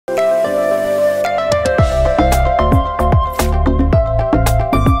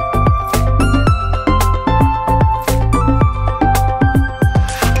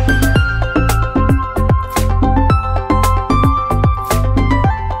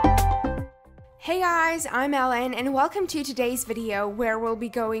guys, I'm Ellen and welcome to today's video where we'll be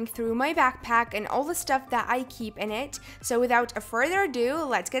going through my backpack and all the stuff that I keep in it. So without further ado,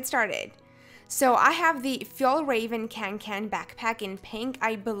 let's get started. So I have the Fjallraven Can backpack in pink.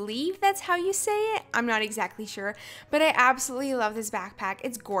 I believe that's how you say it. I'm not exactly sure, but I absolutely love this backpack.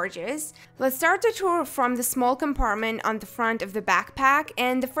 It's gorgeous. Let's start the tour from the small compartment on the front of the backpack.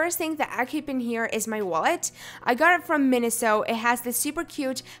 And the first thing that I keep in here is my wallet. I got it from Minnesota. It has this super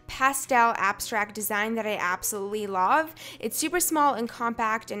cute pastel abstract design that I absolutely love. It's super small and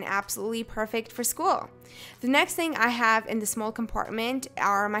compact and absolutely perfect for school. The next thing I have in the small compartment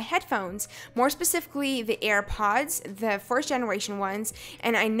are my headphones, more specifically the AirPods, the first generation ones,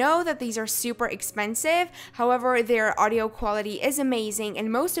 and I know that these are super expensive. However, their audio quality is amazing,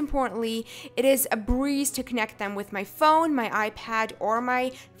 and most importantly, it is a breeze to connect them with my phone, my iPad, or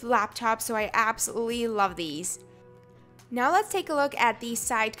my laptop, so I absolutely love these. Now let's take a look at the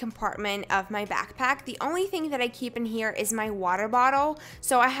side compartment of my backpack. The only thing that I keep in here is my water bottle.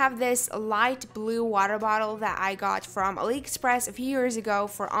 So I have this light blue water bottle that I got from AliExpress a few years ago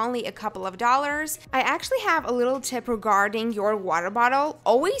for only a couple of dollars. I actually have a little tip regarding your water bottle.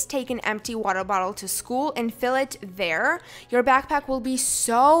 Always take an empty water bottle to school and fill it there. Your backpack will be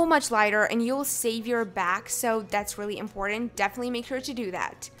so much lighter and you'll save your back, so that's really important. Definitely make sure to do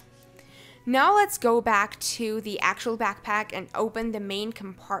that. Now let's go back to the actual backpack and open the main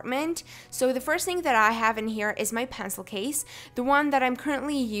compartment. So the first thing that I have in here is my pencil case. The one that I'm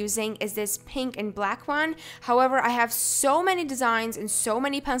currently using is this pink and black one. However, I have so many designs and so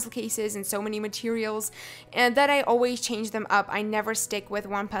many pencil cases and so many materials and that I always change them up. I never stick with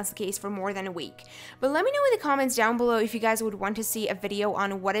one pencil case for more than a week. But let me know in the comments down below if you guys would want to see a video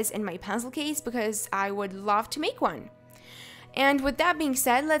on what is in my pencil case, because I would love to make one. And with that being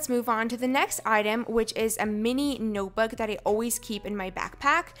said, let's move on to the next item, which is a mini notebook that I always keep in my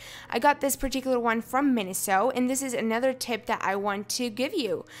backpack. I got this particular one from Minnesota, and this is another tip that I want to give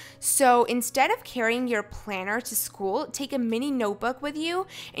you. So instead of carrying your planner to school, take a mini notebook with you,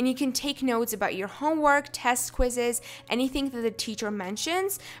 and you can take notes about your homework, test quizzes, anything that the teacher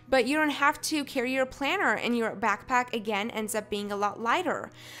mentions, but you don't have to carry your planner, and your backpack again ends up being a lot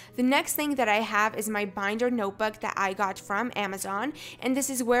lighter. The next thing that I have is my binder notebook that I got from Amazon, and this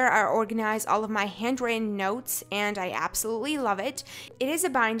is where I organize all of my handwritten notes, and I absolutely love it. It is a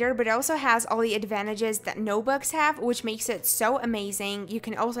binder, but it also has all the advantages that notebooks have, which makes it so amazing. You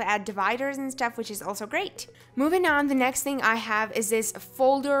can also add dividers and stuff, which is also great. Moving on, the next thing I have is this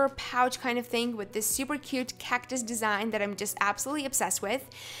folder pouch kind of thing with this super cute cactus design that I'm just absolutely obsessed with.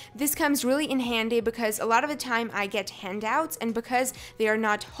 This comes really in handy because a lot of the time I get handouts, and because they are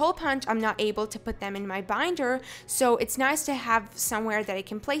not hole punch, I'm not able to put them in my binder, so it's nice to have somewhere that I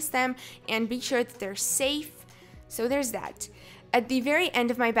can place them and be sure that they're safe. So there's that. At the very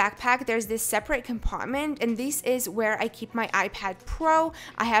end of my backpack, there's this separate compartment, and this is where I keep my iPad Pro.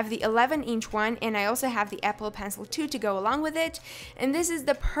 I have the 11-inch one, and I also have the Apple Pencil 2 to go along with it. And this is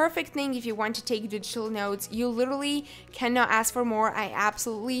the perfect thing if you want to take digital notes. You literally cannot ask for more. I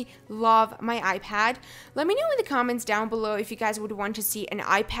absolutely love my iPad. Let me know in the comments down below if you guys would want to see an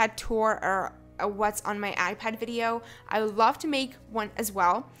iPad tour or what's on my iPad video. I would love to make one as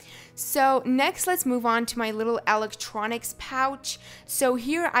well. So next, let's move on to my little electronics pouch. So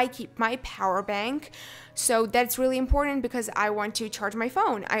here I keep my power bank. So that's really important because I want to charge my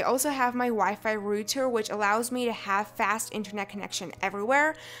phone. I also have my Wi-Fi router, which allows me to have fast internet connection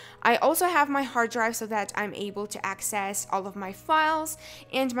everywhere. I also have my hard drive so that I'm able to access all of my files,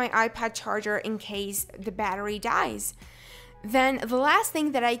 and my iPad charger in case the battery dies. Then the last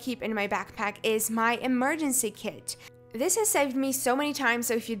thing that I keep in my backpack is my emergency kit. This has saved me so many times,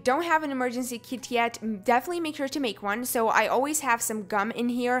 so if you don't have an emergency kit yet, definitely make sure to make one. So I always have some gum in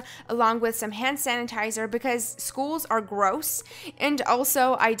here along with some hand sanitizer because schools are gross, and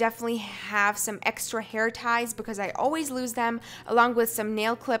also I definitely have some extra hair ties because I always lose them, along with some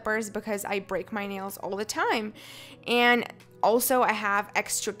nail clippers because I break my nails all the time. And also, I have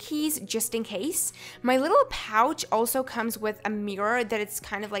extra keys just in case. My little pouch also comes with a mirror that it's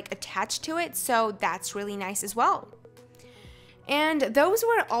kind of like attached to it, so that's really nice as well. And those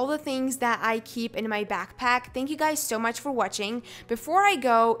were all the things that I keep in my backpack. Thank you guys so much for watching. Before I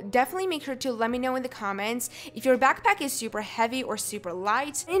go, definitely make sure to let me know in the comments if your backpack is super heavy or super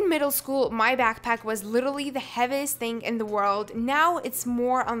light. In middle school, my backpack was literally the heaviest thing in the world. Now it's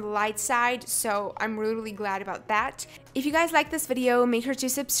more on the light side, so I'm really glad about that. If you guys like this video, make sure to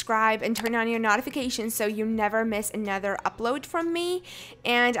subscribe and turn on your notifications so you never miss another upload from me.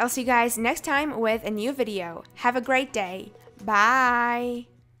 And I'll see you guys next time with a new video. Have a great day. Bye!